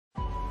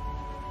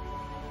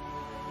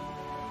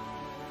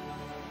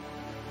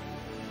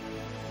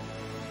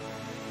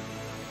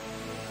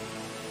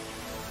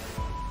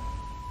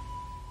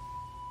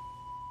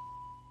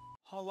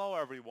Hello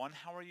everyone,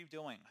 how are you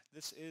doing?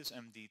 This is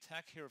MD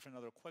Tech here with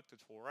another quick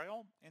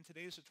tutorial. In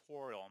today's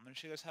tutorial, I'm going to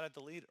show you guys how to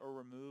delete or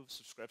remove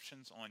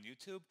subscriptions on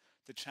YouTube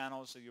to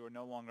channels that you are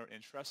no longer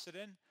interested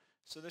in.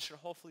 So this should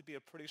hopefully be a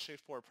pretty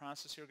straightforward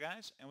process here,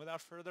 guys. And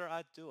without further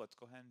ado, let's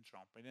go ahead and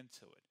jump right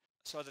into it.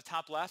 So at the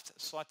top left,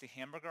 select the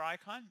hamburger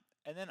icon,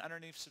 and then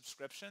underneath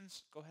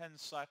subscriptions, go ahead and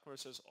select where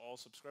it says all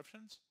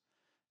subscriptions.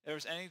 If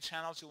there's any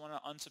channels you want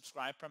to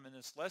unsubscribe from in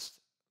this list,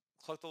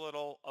 click the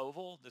little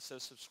oval that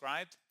says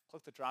subscribed,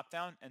 click the drop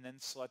down, and then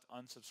select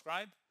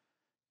unsubscribe.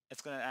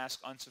 It's going to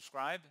ask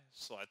unsubscribe,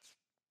 select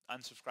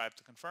unsubscribe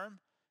to confirm,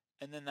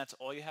 and then that's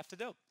all you have to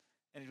do.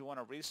 And if you want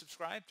to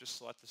resubscribe, just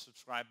select the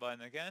subscribe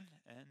button again,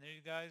 and there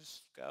you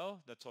guys go.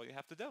 That's all you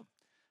have to do.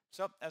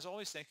 So as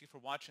always, thank you for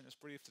watching this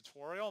brief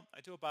tutorial.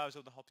 I do hope I was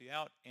able to help you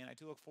out, and I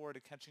do look forward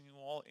to catching you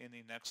all in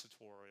the next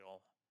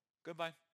tutorial. Goodbye.